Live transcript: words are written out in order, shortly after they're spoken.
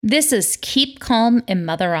This is Keep Calm and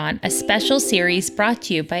Mother On, a special series brought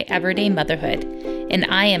to you by Everyday Motherhood, and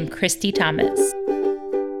I am Christy Thomas.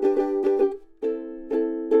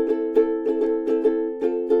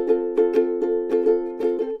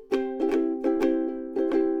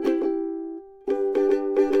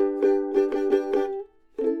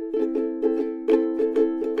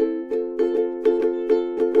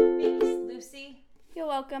 Thanks, Lucy. You're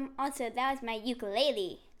welcome. Also, that was my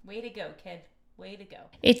ukulele. Way to go, kid. Way to go.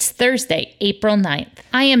 It's Thursday, April 9th.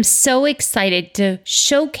 I am so excited to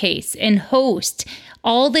showcase and host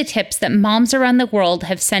all the tips that moms around the world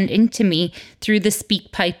have sent in to me through the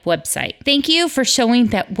SpeakPipe website. Thank you for showing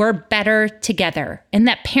that we're better together and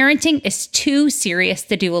that parenting is too serious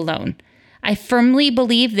to do alone. I firmly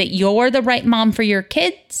believe that you're the right mom for your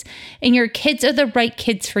kids and your kids are the right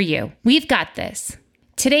kids for you. We've got this.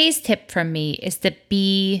 Today's tip from me is to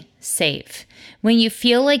be safe. When you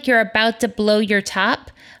feel like you're about to blow your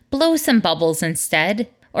top, blow some bubbles instead,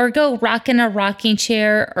 or go rock in a rocking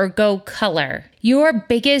chair or go color. Your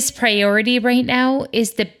biggest priority right now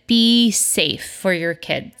is to be safe for your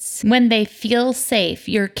kids. When they feel safe,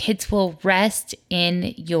 your kids will rest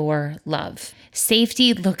in your love.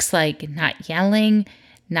 Safety looks like not yelling,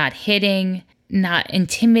 not hitting, not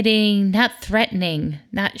intimidating, not threatening,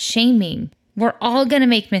 not shaming. We're all going to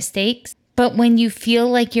make mistakes, but when you feel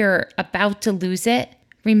like you're about to lose it,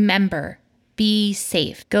 remember, be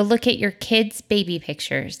safe. Go look at your kids' baby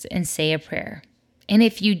pictures and say a prayer. And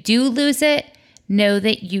if you do lose it, know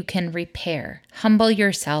that you can repair. Humble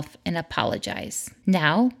yourself and apologize.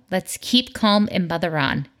 Now, let's keep calm and mother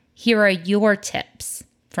on. Here are your tips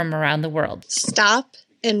from around the world. Stop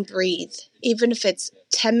and breathe. Even if it's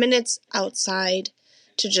 10 minutes outside,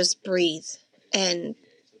 to just breathe. And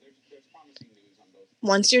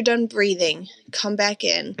once you're done breathing, come back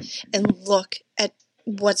in and look at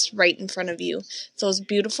what's right in front of you. Those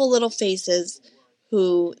beautiful little faces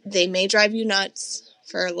who they may drive you nuts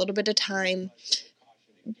for a little bit of time,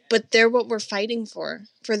 but they're what we're fighting for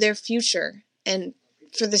their future and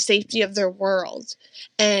for the safety of their world.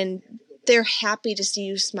 And they're happy to see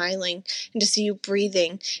you smiling and to see you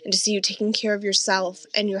breathing and to see you taking care of yourself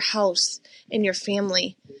and your house and your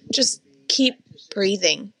family. Just keep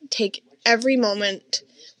breathing. Take every moment,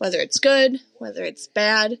 whether it's good, whether it's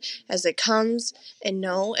bad, as it comes, and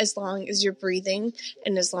know as long as you're breathing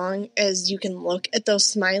and as long as you can look at those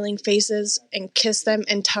smiling faces and kiss them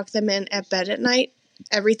and tuck them in at bed at night,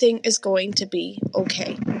 everything is going to be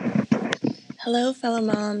okay. Hello, fellow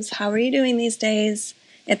moms. How are you doing these days?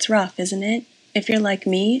 It's rough, isn't it? If you're like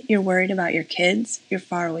me, you're worried about your kids, your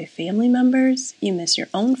faraway family members, you miss your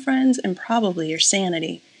own friends, and probably your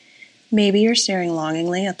sanity. Maybe you're staring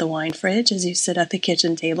longingly at the wine fridge as you sit at the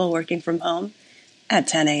kitchen table working from home at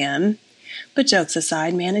 10 a.m. But jokes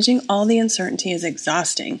aside, managing all the uncertainty is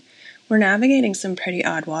exhausting. We're navigating some pretty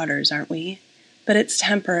odd waters, aren't we? But it's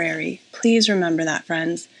temporary. Please remember that,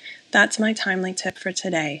 friends. That's my timely tip for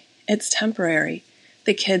today. It's temporary.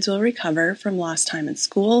 The kids will recover from lost time in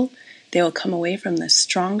school. They will come away from this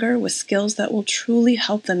stronger with skills that will truly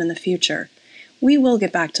help them in the future. We will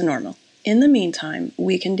get back to normal. In the meantime,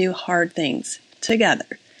 we can do hard things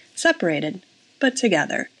together, separated, but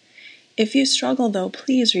together. If you struggle, though,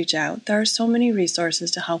 please reach out. There are so many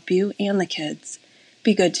resources to help you and the kids.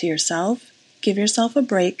 Be good to yourself, give yourself a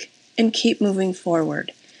break, and keep moving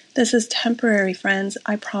forward. This is temporary, friends,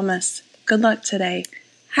 I promise. Good luck today.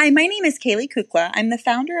 Hi, my name is Kaylee Kukla. I'm the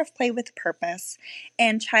founder of Play with Purpose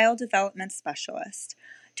and Child Development Specialist.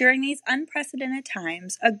 During these unprecedented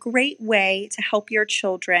times, a great way to help your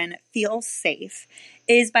children feel safe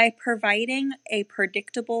is by providing a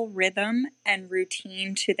predictable rhythm and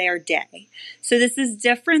routine to their day. So this is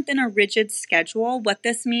different than a rigid schedule. What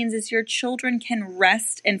this means is your children can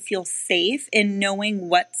rest and feel safe in knowing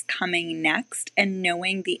what's coming next and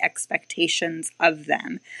knowing the expectations of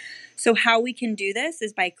them. So how we can do this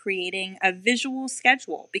is by creating a visual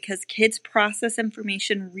schedule because kids process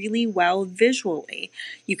information really well visually.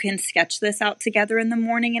 You can sketch this out together in the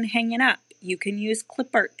morning and hang it up. You can use clip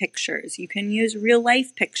art pictures. You can use real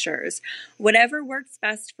life pictures. Whatever works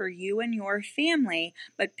best for you and your family,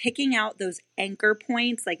 but picking out those anchor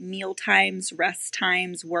points like meal times, rest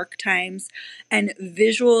times, work times, and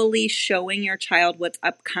visually showing your child what's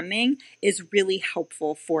upcoming is really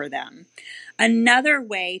helpful for them. Another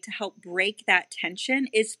way to help break that tension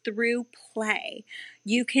is through play.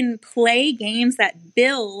 You can play games that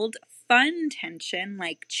build fun tension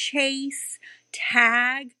like chase,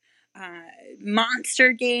 tag,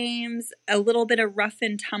 monster games, a little bit of rough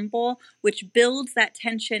and tumble, which builds that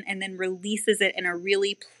tension and then releases it in a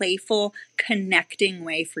really playful, connecting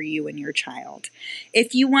way for you and your child.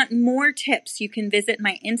 If you want more tips, you can visit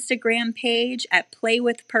my Instagram page at Play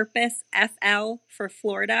with Purpose FL for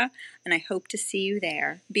Florida, and I hope to see you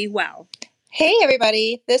there. Be well. Hey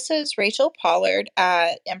everybody, this is Rachel Pollard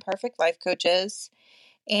at Imperfect Life Coaches.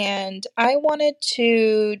 And I wanted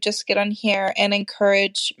to just get on here and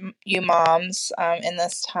encourage you moms in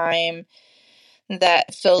this time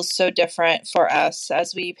that feels so different for us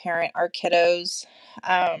as we parent our kiddos,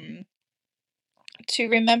 to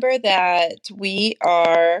remember that we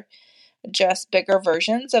are just bigger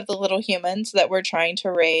versions of the little humans that we're trying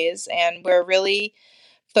to raise, and we're really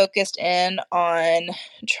focused in on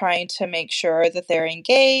trying to make sure that they're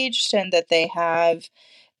engaged and that they have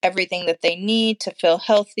everything that they need to feel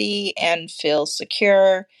healthy and feel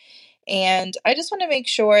secure. And I just want to make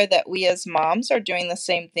sure that we as moms are doing the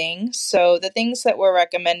same thing. So the things that we're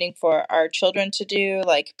recommending for our children to do,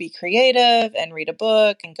 like be creative and read a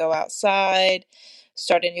book and go outside,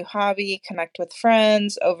 start a new hobby, connect with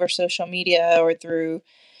friends over social media or through,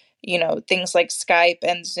 things like Skype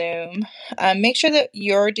and Zoom. Make sure that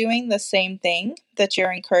you're doing the same thing that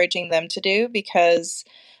you're encouraging them to do, because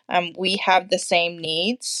we have the same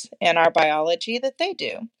needs in our biology that they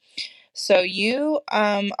do. So you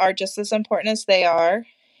are just as important as they are,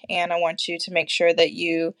 and I want you to make sure that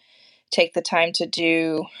you take the time to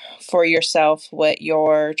do for yourself what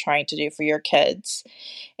you're trying to do for your kids.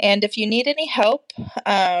 And if you need any help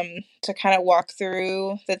to kind of walk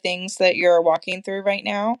through the things that you're walking through right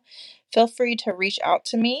now, feel free to reach out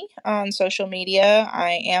to me on social media.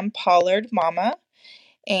 I am Pollard Mama.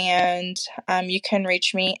 And you can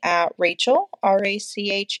reach me at Rachel,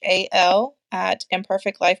 Rachal, at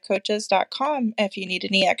imperfectlifecoaches.com if you need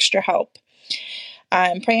any extra help.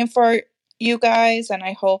 I'm praying for you guys, and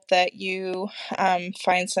I hope that you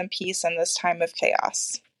find some peace in this time of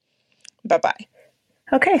chaos. Bye-bye.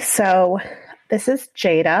 Okay, so this is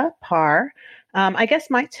Jada Parr. I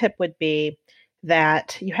guess my tip would be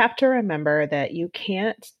that you have to remember that you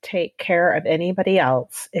can't take care of anybody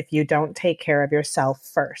else if you don't take care of yourself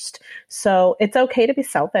first. So it's okay to be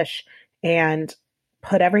selfish and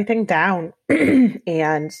put everything down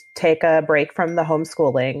and take a break from the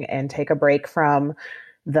homeschooling and take a break from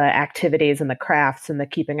the activities and the crafts and the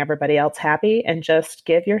keeping everybody else happy, and just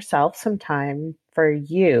give yourself some time for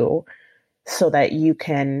you so that you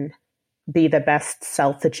can be the best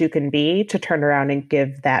self that you can be, to turn around and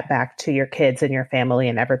give that back to your kids and your family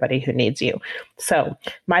and everybody who needs you. So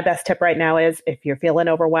my best tip right now is, if you're feeling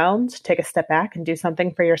overwhelmed, take a step back and do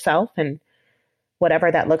something for yourself. And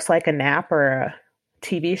whatever that looks like, a nap or a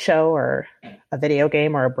TV show or a video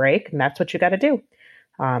game or a break, and that's what you got to do.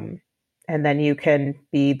 And then you can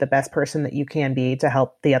be the best person that you can be to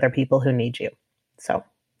help the other people who need you. So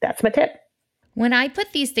that's my tip. When I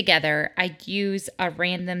put these together, I use a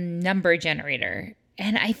random number generator,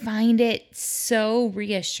 and I find it so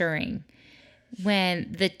reassuring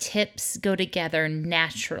when the tips go together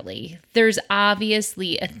naturally. There's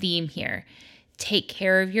obviously a theme here. Take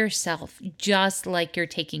care of yourself just like you're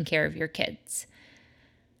taking care of your kids.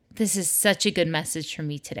 This is such a good message for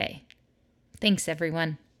me today. Thanks,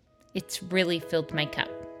 everyone. It's really filled my cup.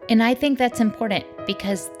 And I think that's important,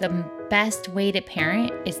 because the best way to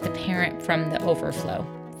parent is to parent from the overflow.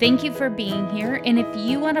 Thank you for being here. And if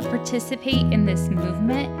you want to participate in this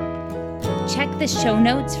movement, check the show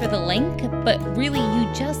notes for the link. But really,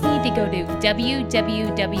 you just need to go to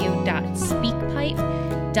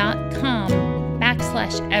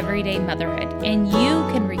www.speakpipe.com/everydaymotherhood, and you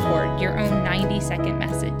can record your own 90-second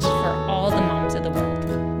message for all the moms of the world.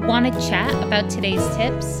 Want to chat about today's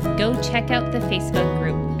tips? Go check out the Facebook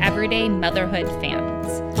group, Everyday Motherhood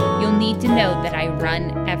Fans. You'll need to know that I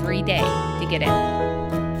run every day to get in.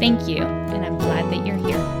 Thank you, and I'm glad that you're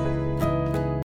here.